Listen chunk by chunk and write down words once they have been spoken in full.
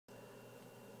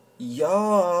Yo!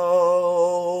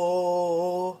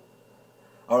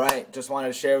 Alright, just wanted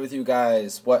to share with you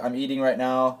guys what I'm eating right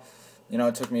now. You know,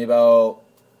 it took me about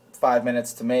 5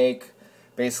 minutes to make.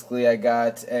 Basically, I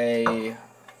got a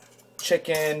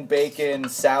chicken bacon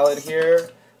salad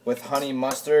here with honey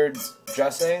mustard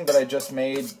dressing that I just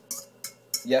made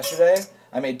yesterday.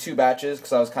 I made 2 batches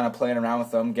because I was kind of playing around with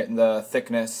them, getting the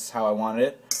thickness how I wanted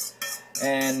it.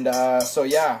 And so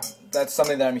yeah, that's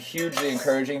something that I'm hugely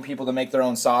encouraging people to make their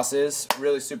own sauces.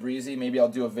 Really super easy. Maybe I'll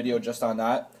do a video just on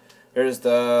that. Here's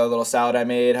the little salad I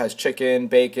made. It has chicken,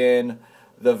 bacon,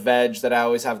 the veg that I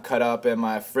always have cut up in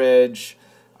my fridge,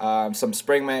 some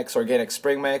spring mix, organic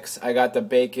spring mix. I got the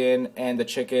bacon and the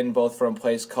chicken both from a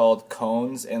place called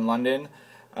Cones in London.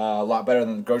 A lot better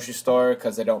than the grocery store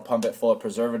because they don't pump it full of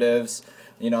preservatives.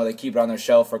 You know, they keep it on their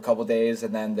shelf for a couple days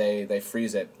and then they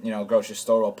freeze it. You know, grocery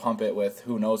store will pump it with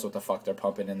who knows what the fuck they're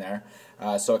pumping in there,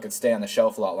 so it could stay on the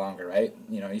shelf a lot longer, right?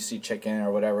 You know, you see chicken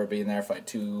or whatever being there for like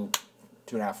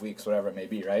 2.5 weeks, whatever it may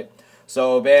be, right?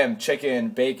 So, bam, chicken,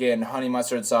 bacon, honey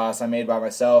mustard sauce I made by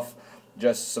myself.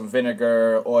 Just some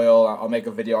vinegar, oil. I'll make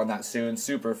a video on that soon.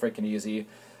 Super freaking easy.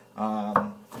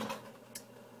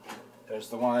 There's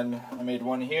the one. I made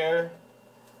one here.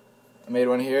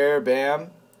 Bam.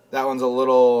 That one's a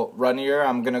little runnier.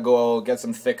 I'm gonna go get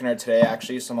some thickener today,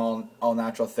 actually, some all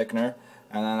natural thickener.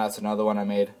 And then that's another one I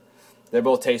made. They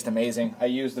both taste amazing. I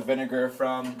used the vinegar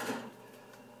from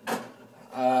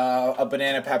a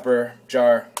banana pepper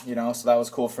jar, you know, so that was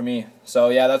cool for me. So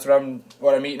yeah, that's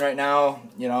what I'm eating right now.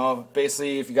 You know,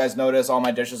 basically, if you guys notice, all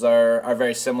my dishes are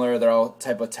very similar. They're all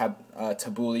type of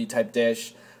tabbouleh type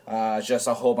dish. Just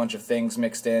a whole bunch of things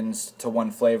mixed in to one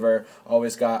flavor.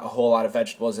 Always got a whole lot of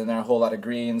vegetables in there, a whole lot of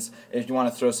greens. If you want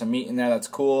to throw some meat in there, that's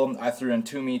cool. I threw in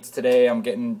 2 meats today. I'm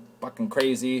getting fucking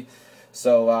crazy.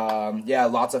 So yeah,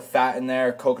 lots of fat in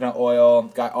there, coconut oil,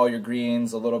 got all your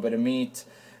greens, a little bit of meat,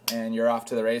 and you're off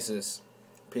to the races.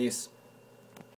 Peace.